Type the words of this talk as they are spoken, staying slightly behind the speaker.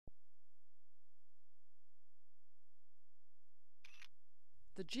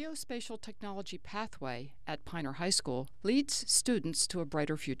The Geospatial Technology Pathway at Piner High School leads students to a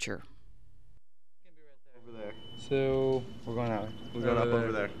brighter future. Over there. So we're going out. We're going up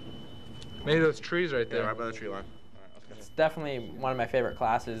over there. Maybe those trees right there. Yeah, right by the tree line. All right, let's go. It's definitely one of my favorite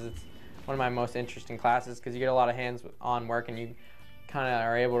classes. It's one of my most interesting classes because you get a lot of hands-on work and you kind of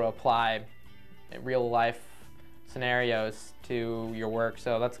are able to apply real-life scenarios to your work.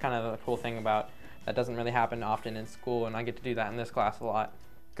 So that's kind of the cool thing about that. Doesn't really happen often in school, and I get to do that in this class a lot.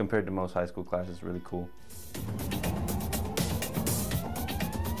 Compared to most high school classes, it's really cool.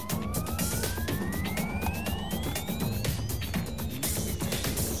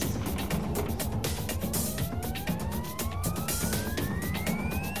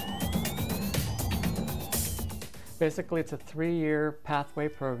 Basically, it's a 3-year pathway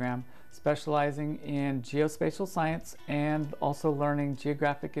program specializing in geospatial science and also learning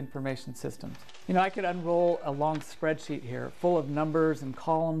geographic information systems. You know, I could unroll a long spreadsheet here full of numbers and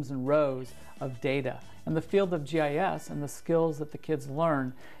columns and rows of data. And the field of GIS and the skills that the kids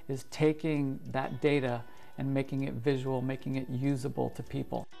learn is taking that data and making it visual, making it usable to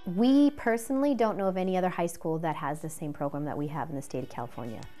people. We personally don't know of any other high school that has the same program that we have in the state of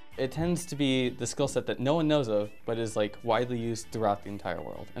California. It tends to be the skill set that no one knows of, but is like widely used throughout the entire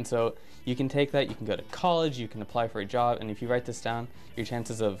world. And so you can take that, you can go to college, you can apply for a job, and if you write this down, your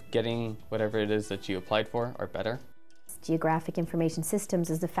chances of getting whatever it is that you applied for are better. Geographic information systems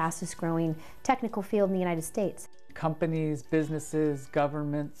is the fastest growing technical field in the United States. Companies, businesses,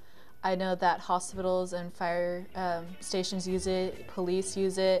 governments. I know that hospitals and fire stations use it, police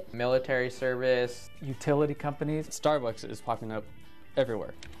use it. Military service. Utility companies. Starbucks is popping up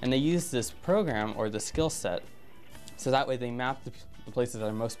everywhere. And they use this program or the skill set so that way they map the places that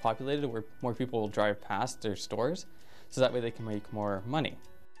are most populated where more people will drive past their stores, so that way they can make more money.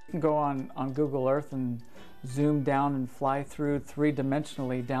 You can go on Google Earth and zoom down and fly through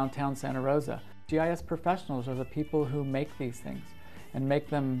 3-dimensionally downtown Santa Rosa. GIS professionals are the people who make these things and make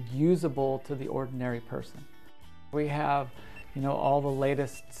them usable to the ordinary person. We have, you know, all the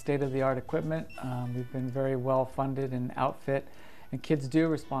latest state-of-the-art equipment. We've been very well funded and outfit, and kids do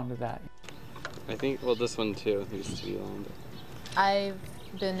respond to that. I think, well, this one too used to be on. I've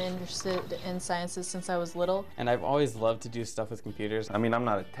been interested in sciences since I was little. And I've always loved to do stuff with computers. I mean, I'm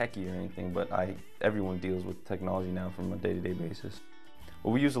not a techie or anything, but everyone deals with technology now from a day-to-day basis.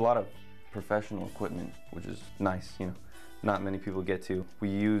 Well, we use a lot of professional equipment, which is nice, you know. Not many people get to. We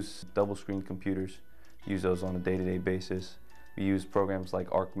use double-screen computers, use those on a day-to-day basis. We use programs like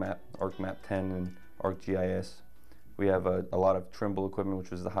ArcMap 10 and ArcGIS. We have a lot of Trimble equipment, which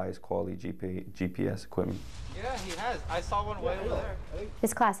was the highest quality GPS equipment. Yeah, he has. I saw one way over there.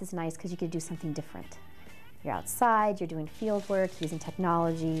 This class is nice because you get to do something different. You're outside, you're doing field work, using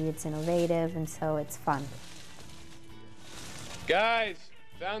technology, it's innovative, and so it's fun. Guys,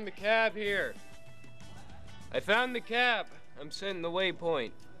 found the cab here. I found the cab. I'm setting the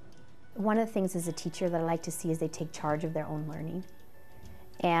waypoint. One of the things as a teacher that I like to see is they take charge of their own learning.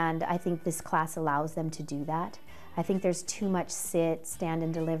 And I think this class allows them to do that. I think there's too much sit, stand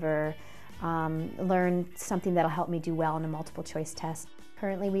and deliver, learn something that'll help me do well in a multiple choice test.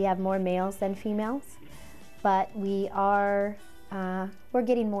 Currently we have more males than females, but we're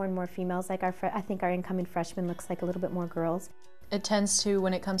getting more and more females. Like I think our incoming freshmen looks like a little bit more girls. It tends to,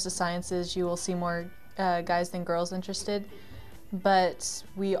 when it comes to sciences, you will see more guys than girls interested, but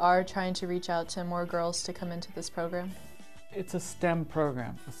we are trying to reach out to more girls to come into this program. It's a STEM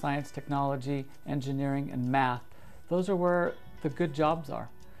program, science, technology, engineering, and math. Those are where the good jobs are.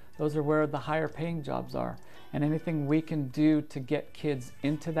 Those are where the higher paying jobs are. And anything we can do to get kids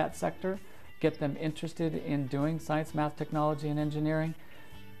into that sector, get them interested in doing science, math, technology, and engineering,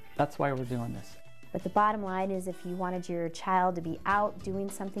 that's why we're doing this. But the bottom line is if you wanted your child to be out doing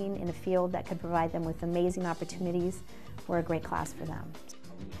something in a field that could provide them with amazing opportunities, we're a great class for them.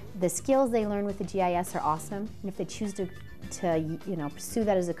 The skills they learn with the GIS are awesome, and if they choose to pursue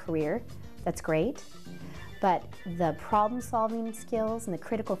that as a career, that's great. But the problem-solving skills and the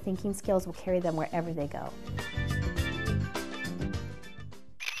critical thinking skills will carry them wherever they go.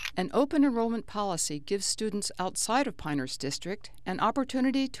 An open enrollment policy gives students outside of Piner's district an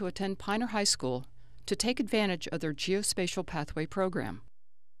opportunity to attend Piner High School to take advantage of their Geospatial Pathway program.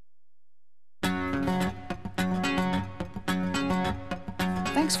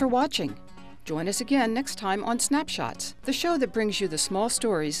 Thanks for watching. Join us again next time on Snapshots, the show that brings you the small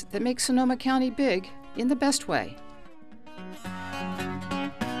stories that make Sonoma County big in the best way.